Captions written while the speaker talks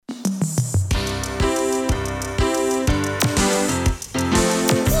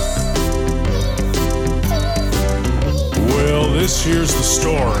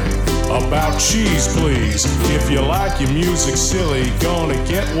story about Cheeze Pleeze. If you like your music silly, gonna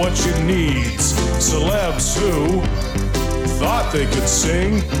get what you need. Celebs who thought they could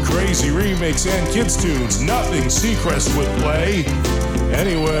sing, crazy remakes and kids' tunes, nothing Seacrest would play.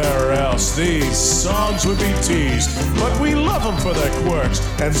 Anywhere else, these songs would be teased, but we love them for their quirks,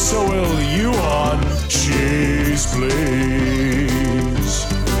 and so will you on Cheeze Pleeze.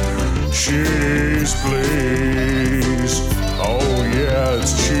 Cheeze Pleeze. Oh yeah,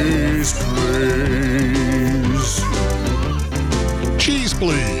 it's Cheeze Pleeze. Cheeze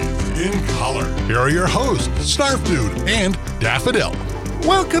Pleeze in color. Here are your hosts, Snarf Dude and Daffodil.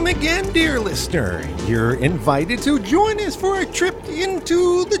 Welcome again, dear listener. You're invited to join us for a trip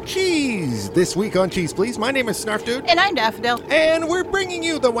into the cheese. This week on Cheeze Pleeze, my name is Snarf Dude. And I'm Daffodil. And we're bringing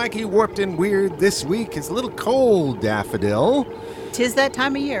you the wacky, warped, and weird this week. It's a little cold, Daffodil. 'Tis that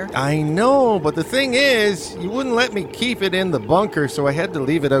time of year. I know, but the thing is, you wouldn't let me keep it in the bunker, so I had to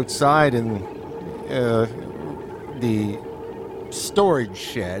leave it outside in the storage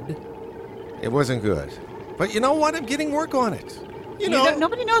shed. It wasn't good. But you know what? I'm getting work on it.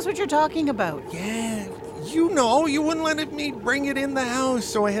 Nobody knows what you're talking about. Yeah, you wouldn't let me bring it in the house,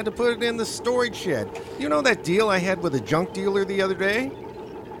 so I had to put it in the storage shed. You know that deal I had with a junk dealer the other day?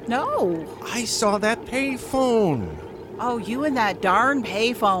 No. I saw that payphone. Oh, you and that darn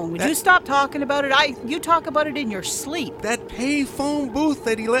payphone. Would you stop talking about it? You talk about it in your sleep. That payphone booth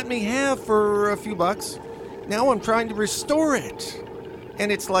that he let me have for a few bucks. Now I'm trying to restore it.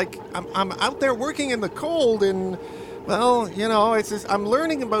 And it's like, I'm out there working in the cold and... Well, it's just, I'm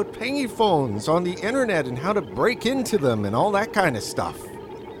learning about payphones on the internet and how to break into them and all that kind of stuff.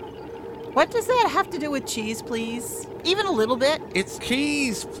 What does that have to do with Cheeze Pleeze? Even a little bit? It's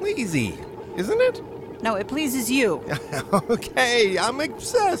Cheeze Pleeze, isn't it? No, it pleases you. Okay, I'm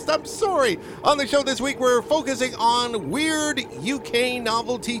obsessed. I'm sorry. On the show this week, we're focusing on weird UK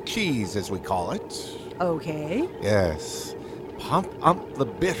novelty cheese, as we call it. Okay. Yes. Pump Up the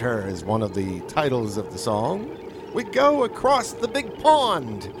Bitter is one of the titles of the song. We go across the big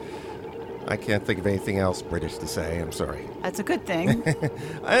pond. I can't think of anything else British to say. I'm sorry. That's a good thing.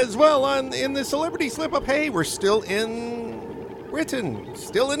 As well, in the celebrity slip-up, hey, we're still in Britain,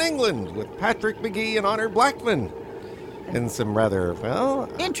 still in England, with Patrick McGee and Honor Blackman. And some rather,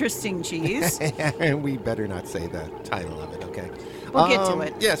 interesting cheese. We better not say the title of it, okay? We'll get to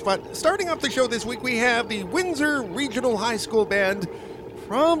it. Yes, but starting off the show this week, we have the Windsor Regional High School Band,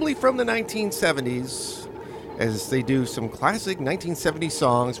 probably from the 1970s. As they do some classic 1970s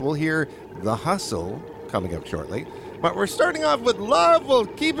songs, we'll hear The Hustle coming up shortly. But we're starting off with Love Will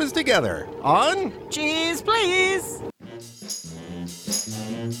Keep Us Together on Cheeze Pleeze.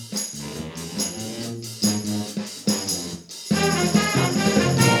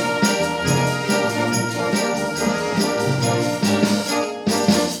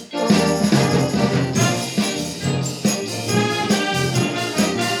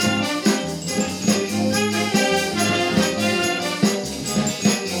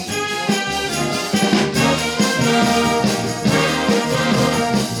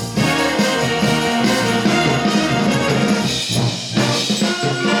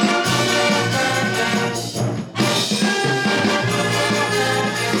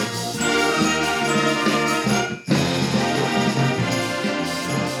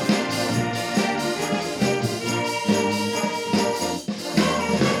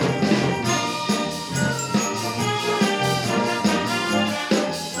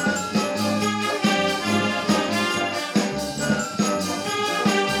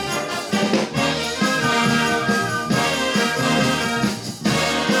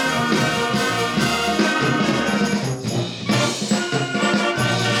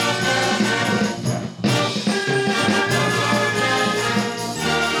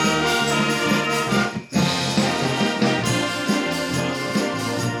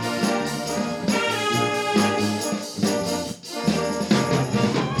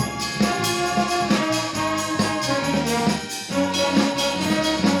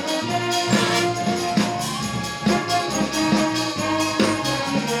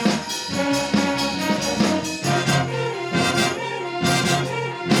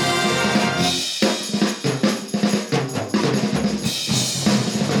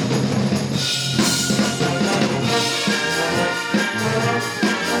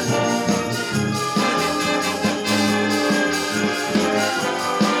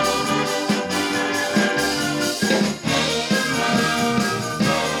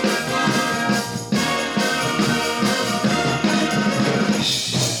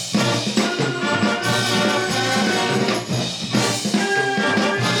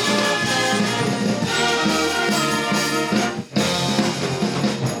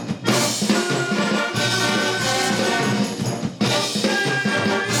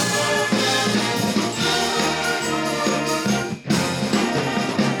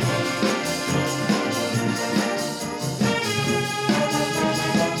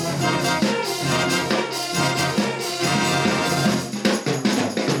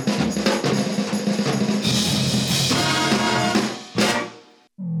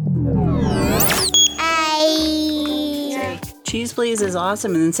 Cheeze Pleeze is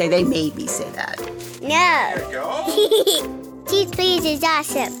awesome and then say they made me say that. No. There you go. Cheeze Pleeze is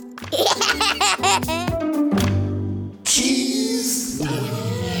awesome. Cheeze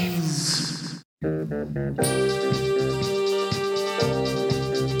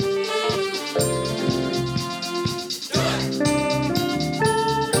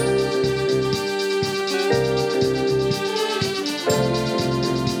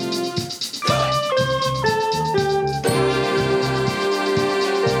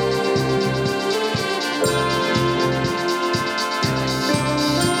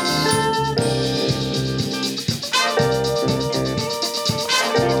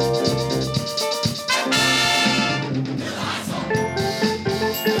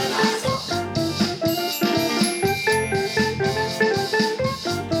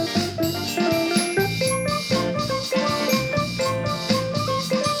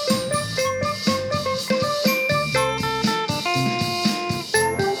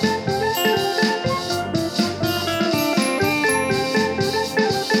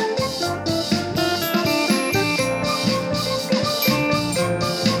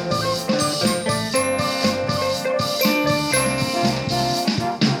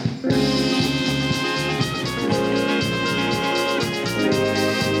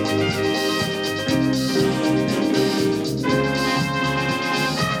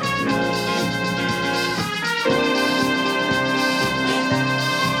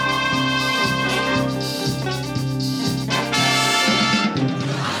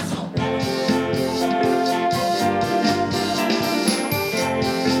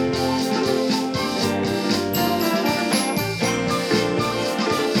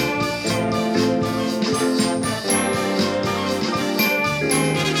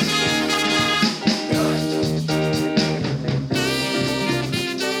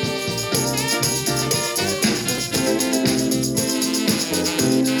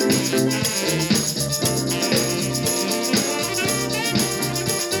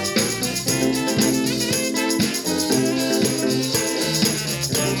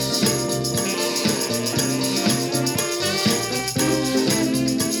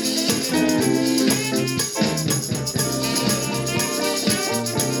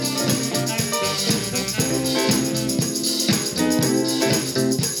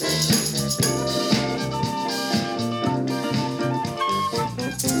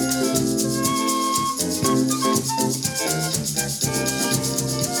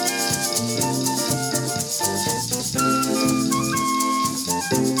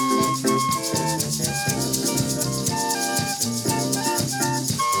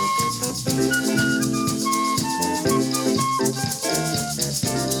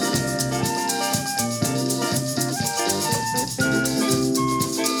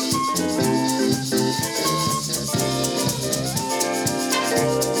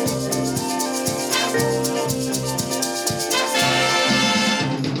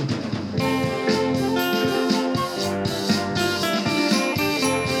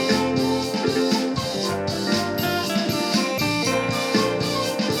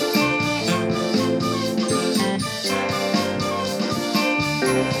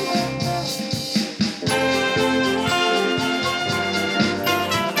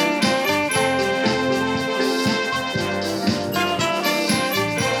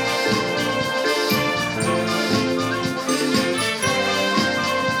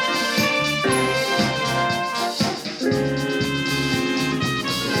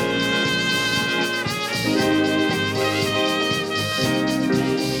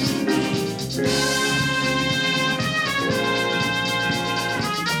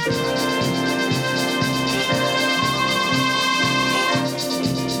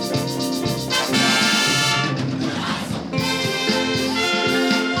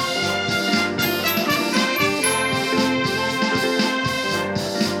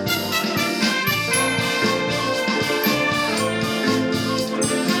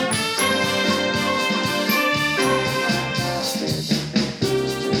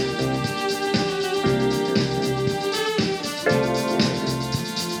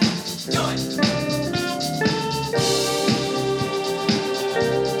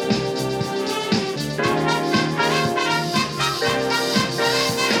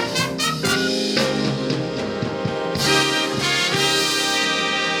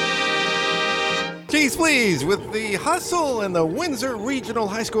Cheeze Pleeze with the Hustle and the Windsor Regional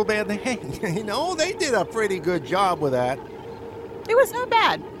High School Band. Hey, they did a pretty good job with that. It was not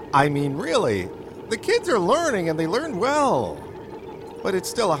bad. I mean, really, the kids are learning and they learn well. But it's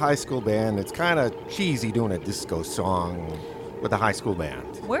still a high school band. It's kind of cheesy doing a disco song with a high school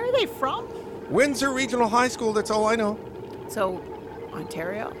band. Where are they from? Windsor Regional High School, that's all I know. So,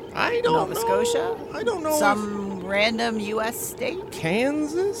 Ontario? I don't Nova know. Scotia? I don't know. Some random U.S. state?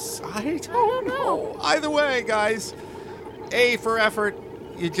 Kansas? I don't know. Either way, guys, A for effort.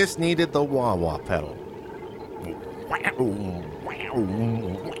 You just needed the wah-wah pedal.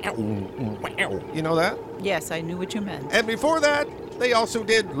 You know that? Yes, I knew what you meant. And before that, they also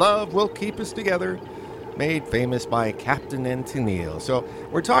did Love Will Keep Us Together, made famous by Captain and Tennille. So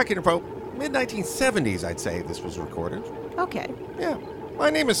we're talking about mid-1970s, I'd say this was recorded. Okay. Yeah. My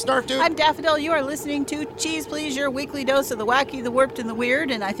name is Snarf Dude. I'm Daffodil. You are listening to Cheeze Pleeze, your weekly dose of the wacky, the warped, and the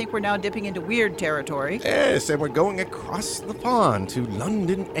weird. And I think we're now dipping into weird territory. Yes, and we're going across the pond to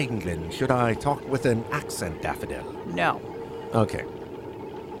London, England. Should I talk with an accent, Daffodil? No. Okay.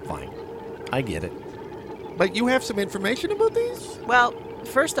 Fine. I get it. But you have some information about these? Well,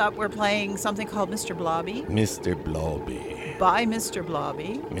 first up, we're playing something called Mr. Blobby Mr. Blobby. by Mr.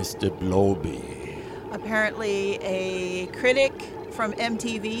 Blobby. Mr. Blobby. Apparently, a critic from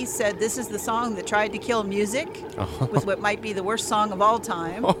MTV said this is the song that tried to kill music with what might be the worst song of all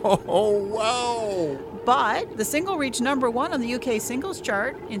time. Oh, wow. But the single reached number 1 on the UK singles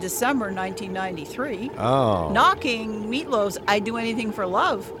chart in December 1993, Oh. knocking Meatloaf's I'd Do Anything for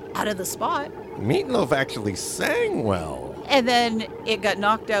Love out of the spot. Meatloaf actually sang well. And then it got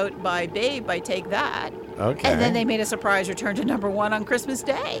knocked out by Babe by Take That. Okay. And then they made a surprise return to number 1 on Christmas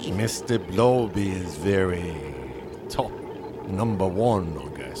Day. Mr. Blobby is very top number 1, I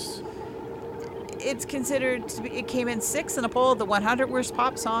guess. It's considered to be, it came in 6th in a poll of the 100 worst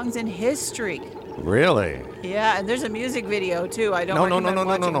pop songs in history. Really? Yeah, and there's a music video too. I don't No. recommend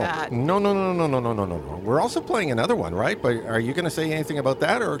watching that. No. We're also playing another one, right? But are you going to say anything about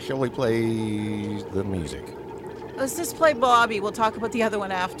that, or shall we play the music? Let's just play Blobby. We'll talk about the other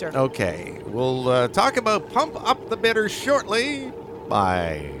one after. Okay, we'll talk about Pump Up the Bitter shortly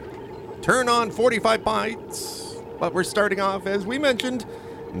by Turn On 45 Bites. But we're starting off, as we mentioned,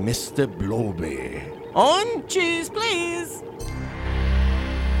 Mr. Blobby on Cheeze Pleeze.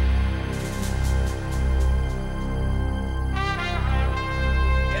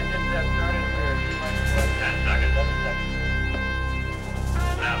 Engine set started for T-minus 10 seconds.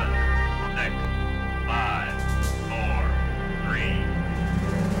 7, 6, 5, 4, 3.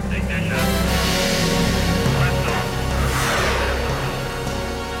 Ignition. Blast off.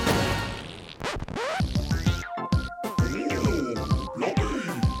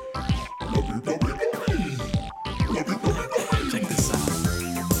 Check this out.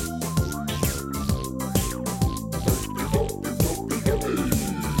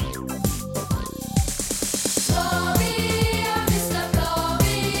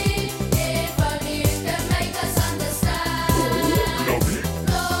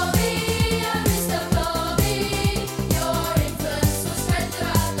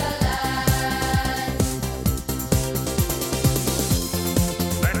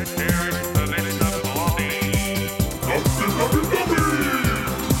 Let's hear it for Mr. Blobby.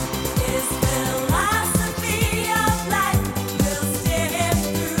 His philosophy of life will steer him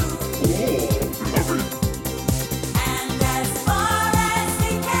through. And as far as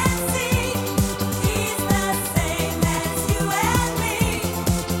he can see, he's the same as you and me.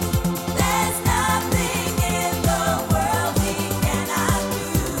 There's nothing in the world he cannot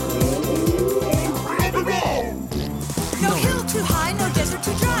do. No hill too high, no desert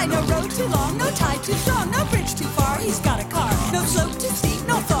too dry, no road too long, no tide too strong, no bridge too far, he's got a car. No slope too steep,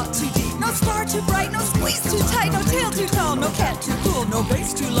 no thought too deep, no star too bright, no squeeze too tight, no tail too tall, no cat too cool, no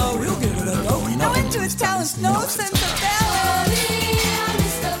bass too low, he'll get it a go. No end to his talents, no sense of balance.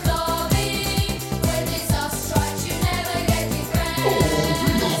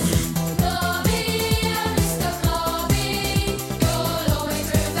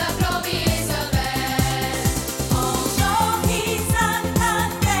 Although he's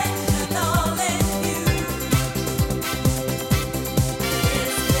unconventional in view,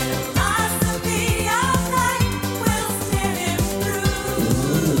 his philosophy of life will steer him through.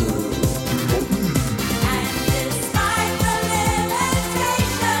 And despite the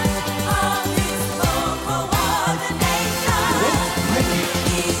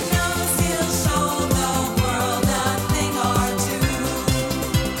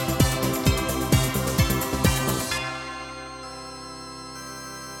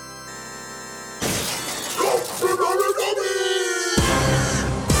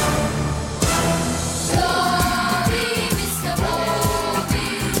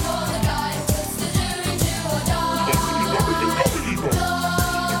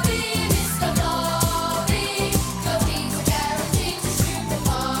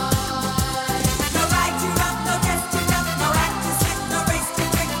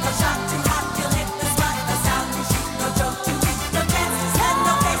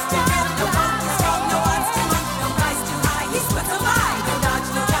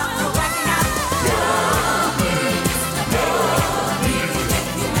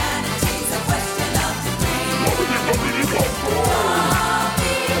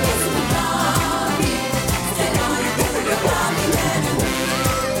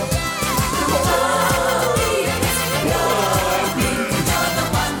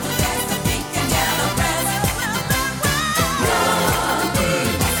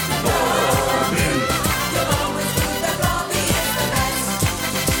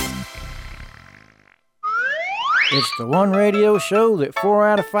It's the one radio show that 4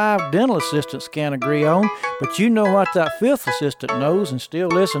 out of 5 dental assistants can't agree on, but you know what that 5th assistant knows and still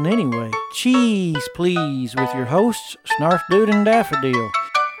listen anyway. Cheeze Pleeze with your hosts, Snarf Dude and Daffodil.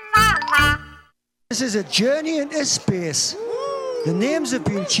 This is a journey into space. The names have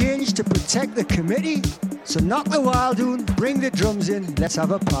been changed to protect the committee, so knock the wild doon, bring the drums in, let's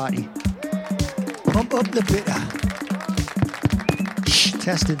have a party. Pump up the bitter. Shh,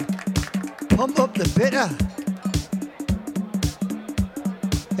 tested. Pump up the bitter.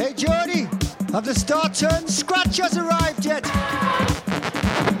 Hey Jody, have the start turn scratchers arrived yet?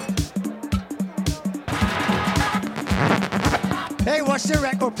 Hey, what's the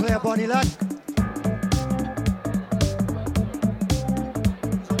record player, Bonnie lad?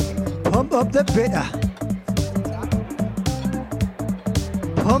 Pump up the bitter.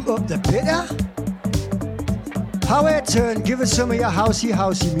 Pump up the bitter. How it turn? Give us some of your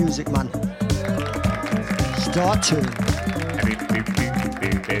housey music, man. Start turn.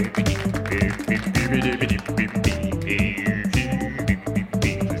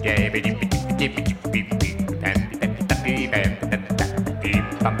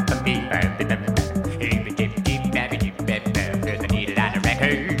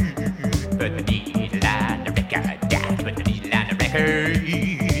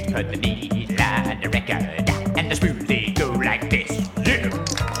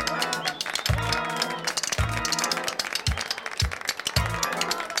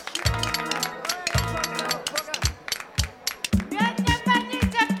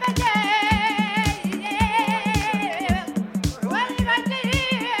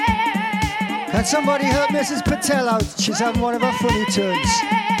 Can somebody help Mrs. Patel out? She's having one of her funny turns.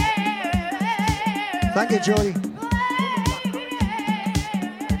 Thank you, Jody.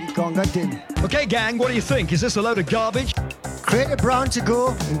 Gonga din. Okay, gang, what do you think? Is this a load of garbage? Create a brown to go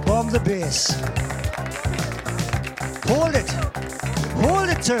and bomb the bass. Hold it. Hold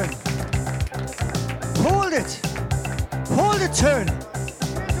it, turn. Hold it. Hold it, turn.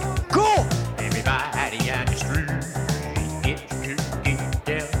 Go. Everybody on the street, get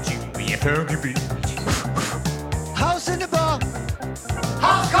down to your funky beat. House in the bar.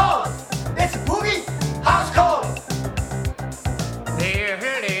 House call. It's boogie. House call.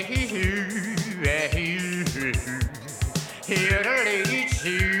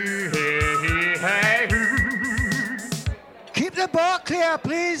 Keep the bar clear,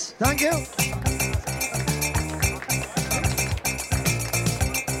 please. Thank you.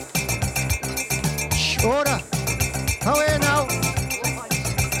 Shh, order. How are you now?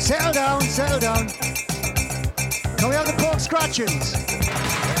 Settle down, settle down. Can we have the pork scratchings?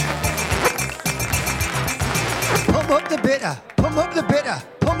 Pump up the bitter. Pump up the bitter.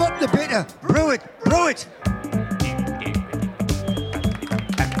 Pump up the bitter. Brew it. Brew it.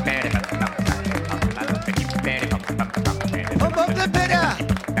 Pump up the bitter.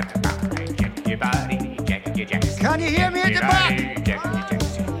 Can you hear me at the back?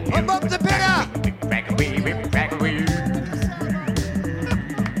 Pump up the bitter.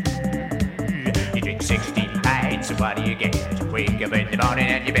 You drink 16 pints, so what do you get? Wake up in the morning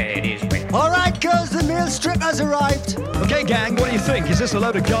and your bed is wet. All right, girls, the male strip has arrived. Okay, gang, what do you think? Is this a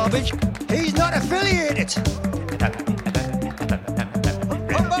load of garbage? He's not affiliated.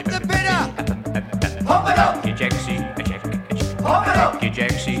 Pump up the bitter. Pump it up. You check, see, a check, Pump it up. you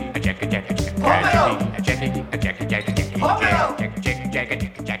check, see, a check, Pump it up.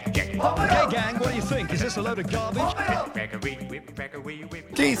 Okay, gang, what do you think? Is this a load of garbage?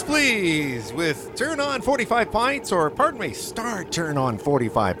 Cheeze Pleeze with Turn On 45 Pints, or pardon me, Start Turn On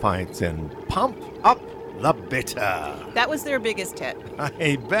 45 Pints and Pump Up the Bitter. That was their biggest hit.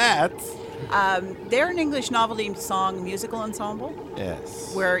 I bet. They're an English novelty song musical ensemble.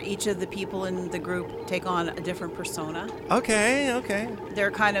 Yes. Where each of the people in the group take on a different persona. Okay, okay.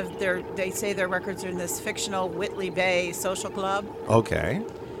 They say their records are in this fictional Whitley Bay social club. Okay.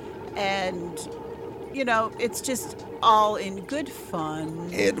 And, it's just all in good fun.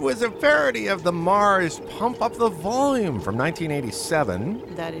 It was a parody of the Mars Pump Up the Volume from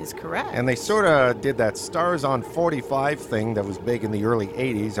 1987. That is correct. And they sort of did that Stars on 45 thing that was big in the early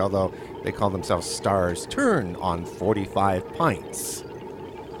 80s, although they call themselves Stars Turn on 45 Pints.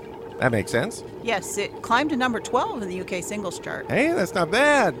 That makes sense? Yes, it climbed to number 12 in the UK singles chart. Hey, that's not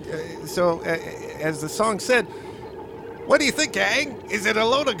bad. So, as the song said, what do you think, gang? Is it a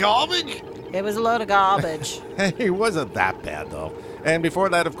load of garbage? It was a load of garbage. Hey, it wasn't that bad, though. And before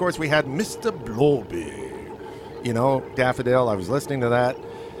that, of course, we had Mr. Blobby. Daffodil, I was listening to that,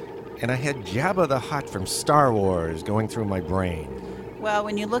 and I had Jabba the Hutt from Star Wars going through my brain. Well,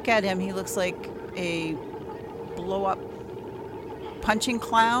 when you look at him, he looks like a blow-up punching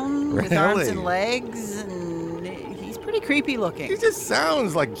clown with arms and legs, and pretty creepy looking. He just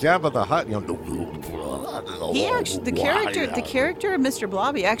sounds like Jabba the Hutt. He actually, the character of Mr.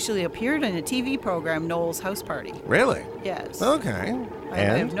 Blobby actually appeared in a TV program, Noel's House Party. Really? Yes. Okay. I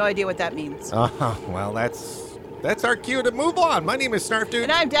have no idea what that means. Well, that's our cue to move on. My name is Snarf Dude.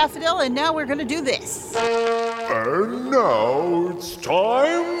 And I'm Daffodil, and now we're going to do this. And now it's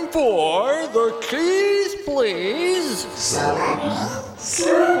time for the Cheeze Pleeze.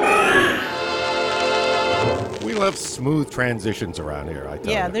 We love smooth transitions around here, I tell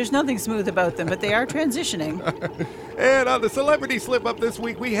you. Yeah, there's nothing smooth about them, but they are transitioning. And on the Celebrity Slip-Up this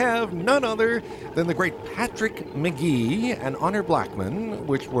week, we have none other than the great Patrick McGee and Honor Blackman,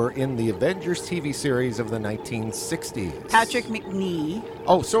 which were in the Avengers TV series of the 1960s. Patrick McNee.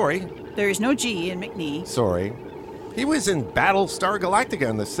 Oh, sorry. There is no G in McNee. Sorry. He was in Battlestar Galactica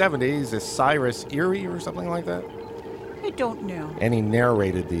in the 70s as Cyrus Erie or something like that. I don't know. And he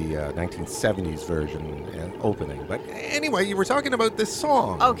narrated the 1970s version and opening. But anyway, you were talking about this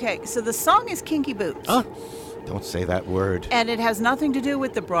song. Okay, so the song is Kinky Boots. Don't say that word. And it has nothing to do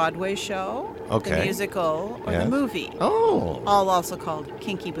with the Broadway show, the musical, or the movie. Oh. All also called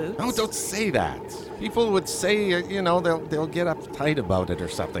Kinky Boots. No, don't say that. People would say, they'll get uptight about it or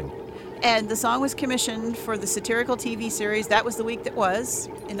something. And the song was commissioned for the satirical TV series That Was the Week That Was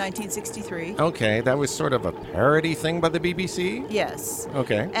in 1963. Okay, that was sort of a parody thing by the BBC? Yes.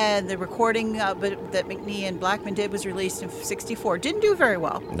 Okay. And the recording that McNee and Blackman did was released in 64. Didn't do very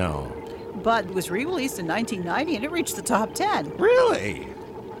well. No. But was re-released in 1990 and it reached the top 10. Really?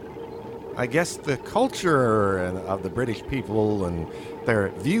 I guess the culture of the British people and their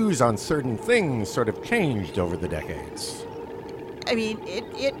views on certain things sort of changed over the decades. I mean,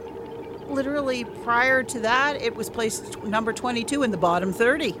 it literally prior to that, it was placed number 22 in the bottom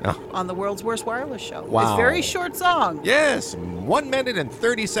 30 on the World's Worst Wireless Show. Wow. It's a very short song. Yes, 1 minute and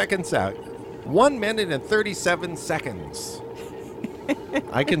 30 seconds out. 1 minute and 37 seconds.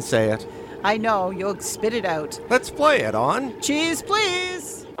 I can say it. I know, you'll spit it out. Let's play it on Cheeze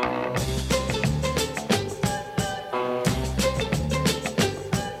Pleeze.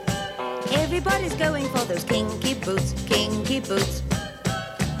 Everybody's going for those kinky boots, kinky boots.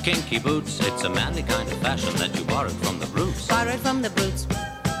 Kinky boots, it's a manly kind of fashion that you borrowed from the roots. Borrowed from the boots.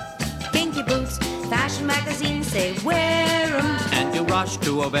 Kinky boots, fashion magazines say wear 'em. And you rush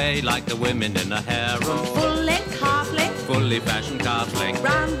to obey like the women in a harem. Full length, half length. Fully fashioned calf length.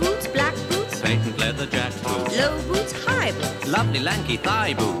 Brown boots, black boots. Patent leather jack boots. Low boots, high boots. Lovely lanky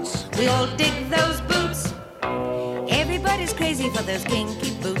thigh boots. We all dig those boots. Everybody's crazy for those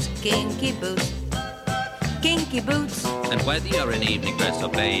kinky boots, kinky boots. Kinky boots. And whether you're in evening dress or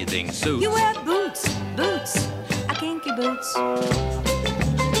bathing suits, you wear boots, boots, a kinky boots.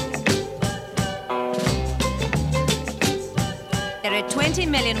 There are 20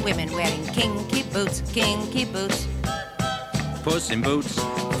 million women wearing kinky boots, kinky boots. Puss in Boots,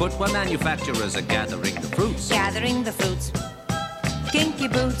 footwear manufacturers are gathering the fruits. Gathering the fruits. Kinky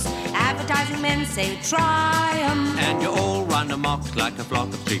boots, advertising men say try 'em. And you all run amok like a flock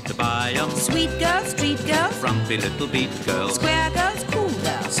of sheep to buy 'em. Sweet girls, street girls, frumpy little beat girls, square girls, cool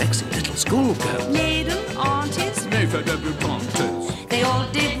girls, sexy little school girls, maiden aunties, naked debutantes. They all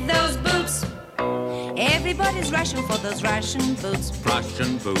dig those boots. Everybody's rushing for those Russian boots.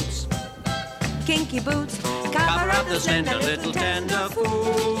 Russian boots. Kinky boots, cover up the slender little tender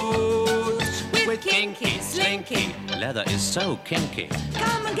foots. With kinky, slinky, leather is so kinky.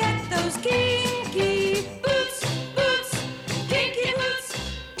 Come and get those kinky boots, boots, kinky boots.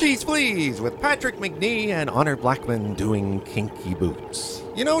 Cheeze Pleeze with Patrick McNee and Honor Blackman doing Kinky Boots.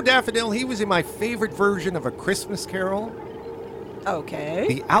 You know, Daffodil, he was in my favorite version of A Christmas Carol. Okay.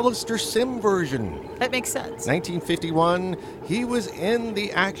 The Alistair Sim version. That makes sense. 1951, he was in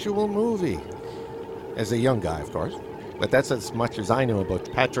the actual movie. As a young guy, of course. But that's as much as I know about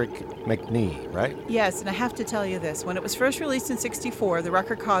Patrick McNee, right? Yes, and I have to tell you this. When it was first released in 64, the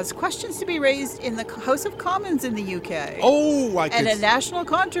record caused questions to be raised in the House of Commons in the UK. Oh, And a national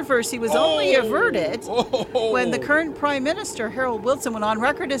controversy was only averted when the current Prime Minister, Harold Wilson, went on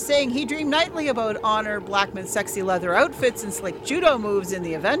record as saying he dreamed nightly about Honor Blackman's sexy leather outfits and slick judo moves in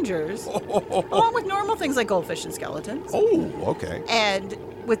the Avengers, along with normal things like goldfish and skeletons. Oh, okay. And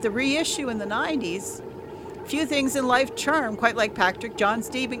with the reissue in the 90s, few things in life charm quite like Patrick John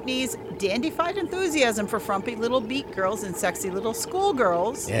Steve McNee's dandified enthusiasm for frumpy little beat girls and sexy little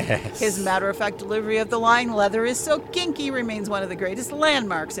schoolgirls. Yes. His matter-of-fact delivery of the line, "Leather is so kinky," remains one of the greatest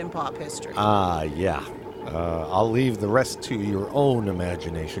landmarks in pop history. Yeah. I'll leave the rest to your own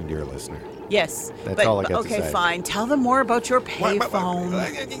imagination, dear listener. Yes. That's all I got to say. Okay, fine. Tell them more about your payphone.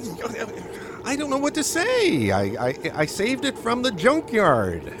 I don't know what to say. I saved it from the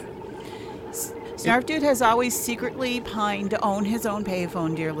junkyard. Snarf Dude has always secretly pined to own his own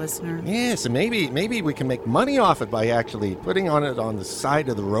payphone, dear listener. Yes, and maybe we can make money off it by actually putting it on the side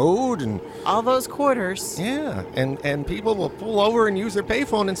of the road and all those quarters. Yeah, and people will pull over and use their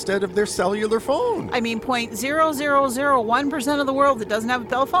payphone instead of their cellular phone. I mean, 0.0001% of the world that doesn't have a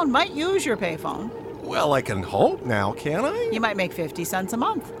cell phone might use your payphone. Well, I can hope now, can I? You might make 50 cents a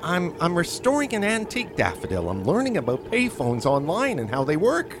month. I'm restoring an antique daffodil. I'm learning about payphones online and how they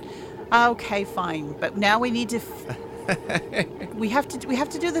work. Okay, fine. But now we need to we have to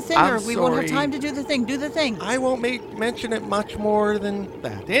do the thing, or we won't have time to do the thing. Do the thing. I won't mention it much more than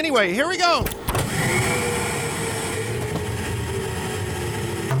that. Anyway, here we go.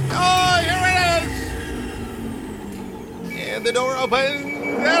 Oh, here it is. And the door opens,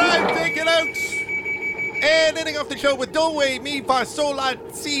 and I take it out. And ending off the show with Do Re Mi Fa Sol La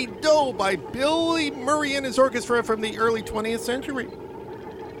Si Do by Billy Murray and his orchestra from the early 20th century.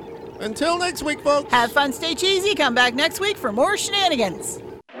 Until next week, folks. Have fun, stay cheesy. Come back next week for more shenanigans.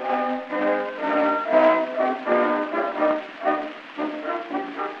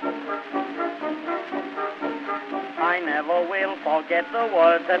 I never will forget the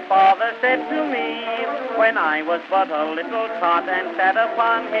words that Father said to me when I was but a little tot and sat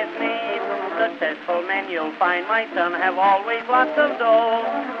upon his knee. Successful men, you'll find, my son, have always lots of dough.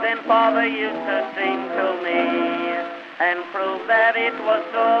 Then Father used to sing to me and prove that it was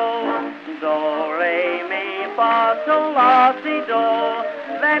so. Do, re, mi, fa, sol, la, si, do.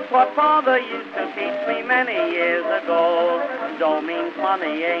 That's what Father used to teach me many years ago. Do means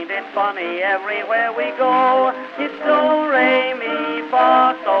money, ain't it funny? Everywhere we go, it's do, re, mi,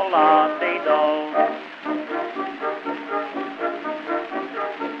 fa, sol, la, si, do.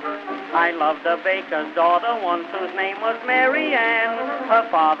 I loved a baker's daughter once whose name was Mary Ann. Her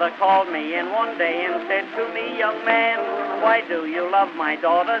father called me in one day and said to me, young man, why do you love my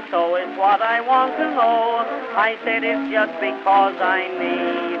daughter so is what I want to know. I said it's just because I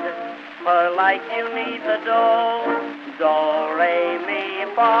need her like you need the dough. Do, re, mi,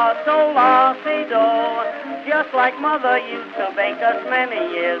 fa, sol, la, si, do. Just like Mother used to bake us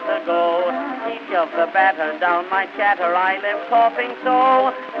many years ago. He shoved the batter down my chatter, I left coughing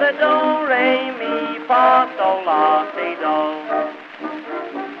so. The do, re, mi, fa, sol, la, si, do.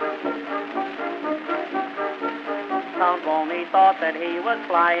 Count Boney thought that he was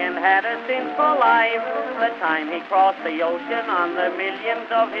fly and had a sinful life. The time he crossed the ocean on the millions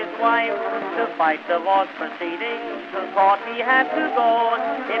of his wife to fight divorce proceedings, to court he had to go.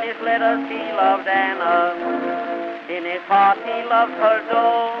 In his letters he loved Anna, in his heart he loved her do.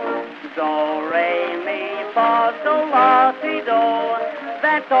 Do, re, mi, fa, sol, la, si, do.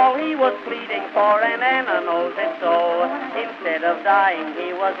 That's all he was pleading for, and Anna knows it so. Instead of dying,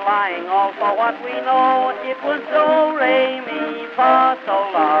 he was lying, all for what we know. It was do, re, mi, fa,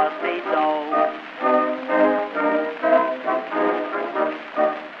 sol, la, si, do.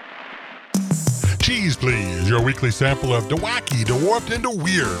 Cheeze Pleeze, your weekly sample of wacky, warped, and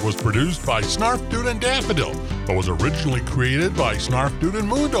weird, was produced by Snarf Dude and Daffodil, but was originally created by Snarf Dude and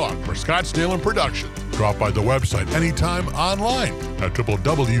Moondog for Scottsdale and Production. Drop by the website anytime online at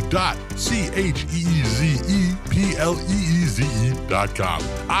www.cheezepleeze.com.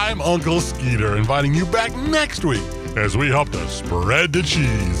 I'm Uncle Skeeter, inviting you back next week as we help to spread the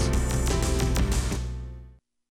cheese.